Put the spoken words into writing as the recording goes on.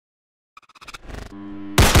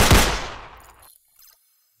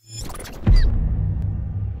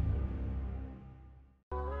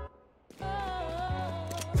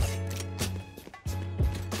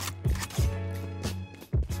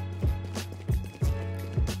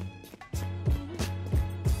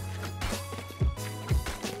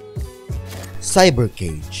Cyber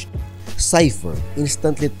Cage. Cypher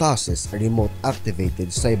instantly tosses a remote-activated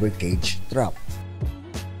cyber cage trap.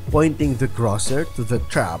 Pointing the crosshair to the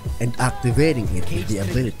trap and activating it with the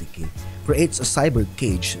ability key creates a cyber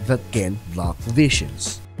cage that can block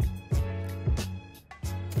visions.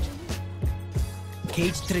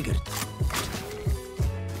 Cage triggered.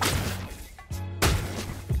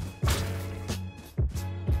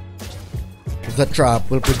 The trap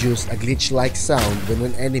will produce a glitch-like sound when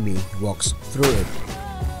an enemy walks through it.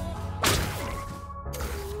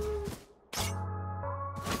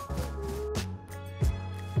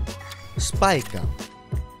 Spycam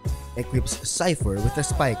equips Cypher with a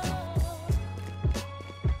Spycam.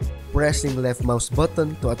 Pressing left mouse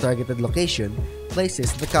button to a targeted location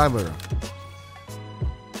places the camera.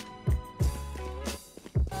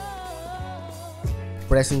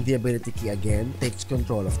 Pressing the ability key again takes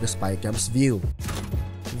control of the Spycam's view.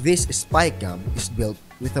 This Spycam is built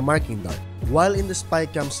with a marking dart. While in the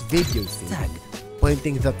Spycam's video feed,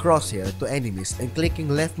 pointing the crosshair to enemies and clicking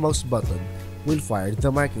left mouse button will fire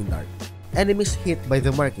the marking dart. Enemies hit by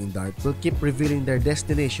the marking dart will keep revealing their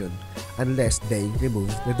destination unless they remove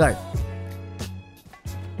the dart.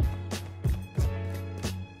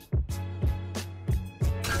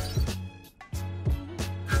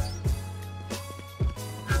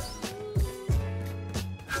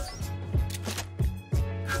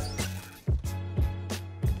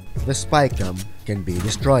 The Spycam can be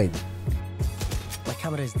destroyed. My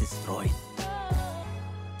camera is destroyed.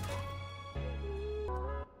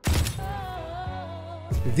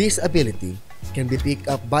 This ability can be picked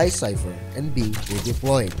up by Cypher and be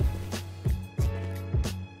redeployed.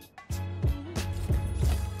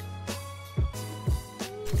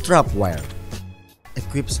 Trapwire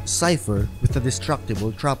equips Cypher with a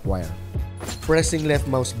destructible trapwire. Pressing left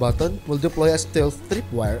mouse button will deploy a stealth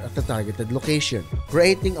tripwire at the targeted location,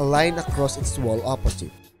 creating a line across its wall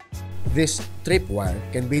opposite. This tripwire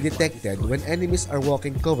can be detected when enemies are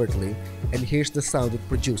walking covertly and hears the sound it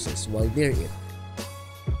produces while near it.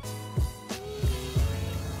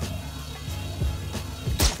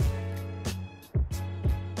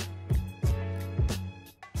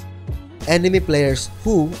 Enemy players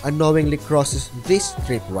who unknowingly crosses this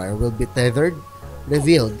tripwire will be tethered,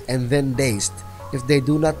 revealed, and then dazed if they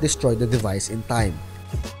do not destroy the device in time.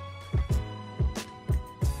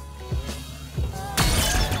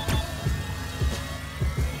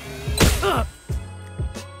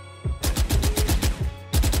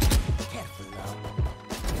 Careful now.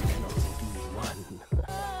 There can only be one.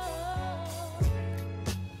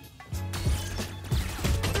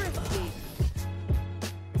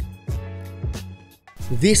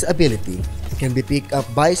 This ability can be picked up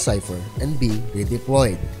by Cypher and be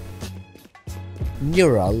redeployed.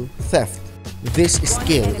 Neural Theft. This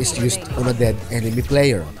skill is used on a dead enemy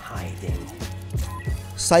player.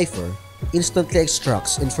 Cypher instantly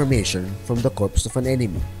extracts information from the corpse of an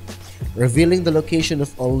enemy, revealing the location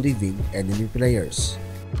of all living enemy players.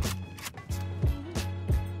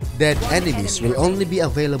 Dead enemies will only be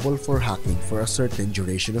available for hacking for a certain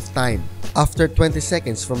duration of time. After 20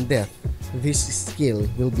 seconds from death, this skill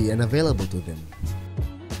will be unavailable to them.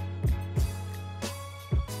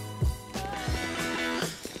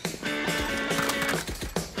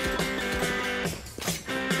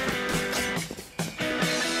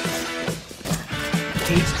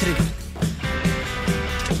 Cage triggered.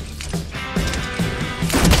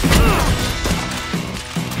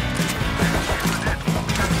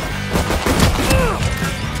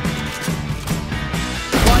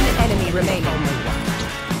 One enemy remaining.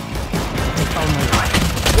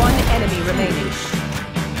 One enemy remaining.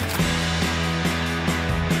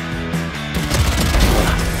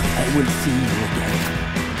 I will see you again.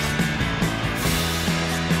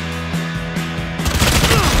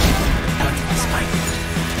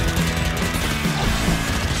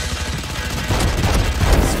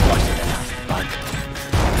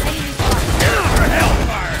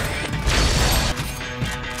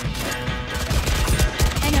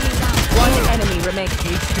 Remake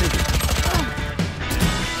cage trigger.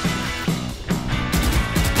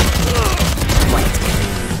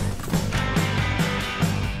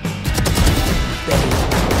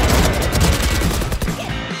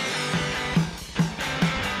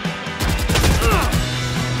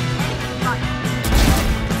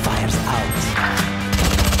 Fires out.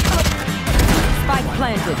 Spike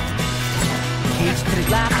planted.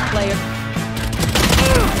 Last player.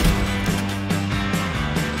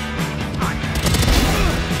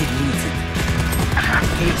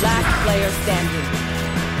 Last player standing.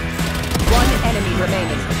 One enemy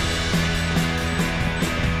remaining.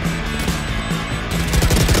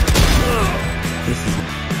 This is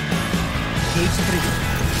cage trigger.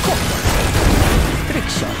 Trick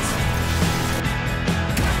shots.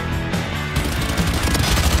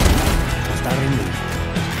 Star removed.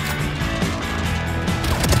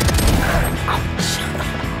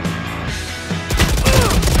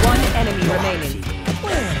 One enemy remaining.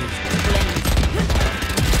 Where is the blend?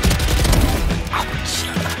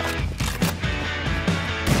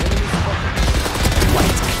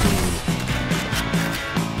 White clean.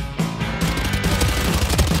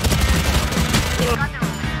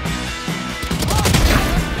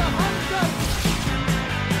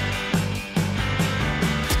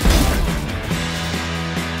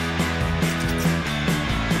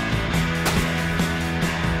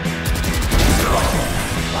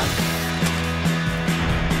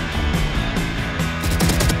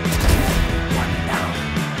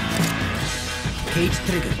 Cage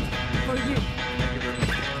trigger. For you.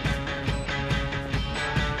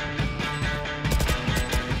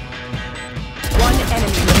 One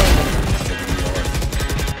enemy remaining.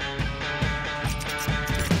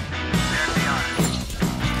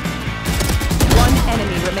 One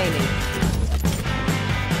enemy remaining.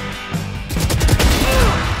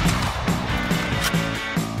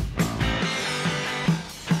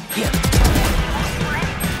 Here.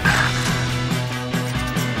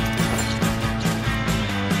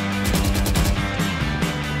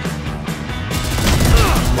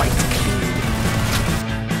 White clean.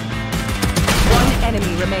 One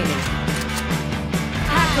enemy remaining.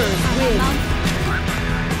 Hackers win.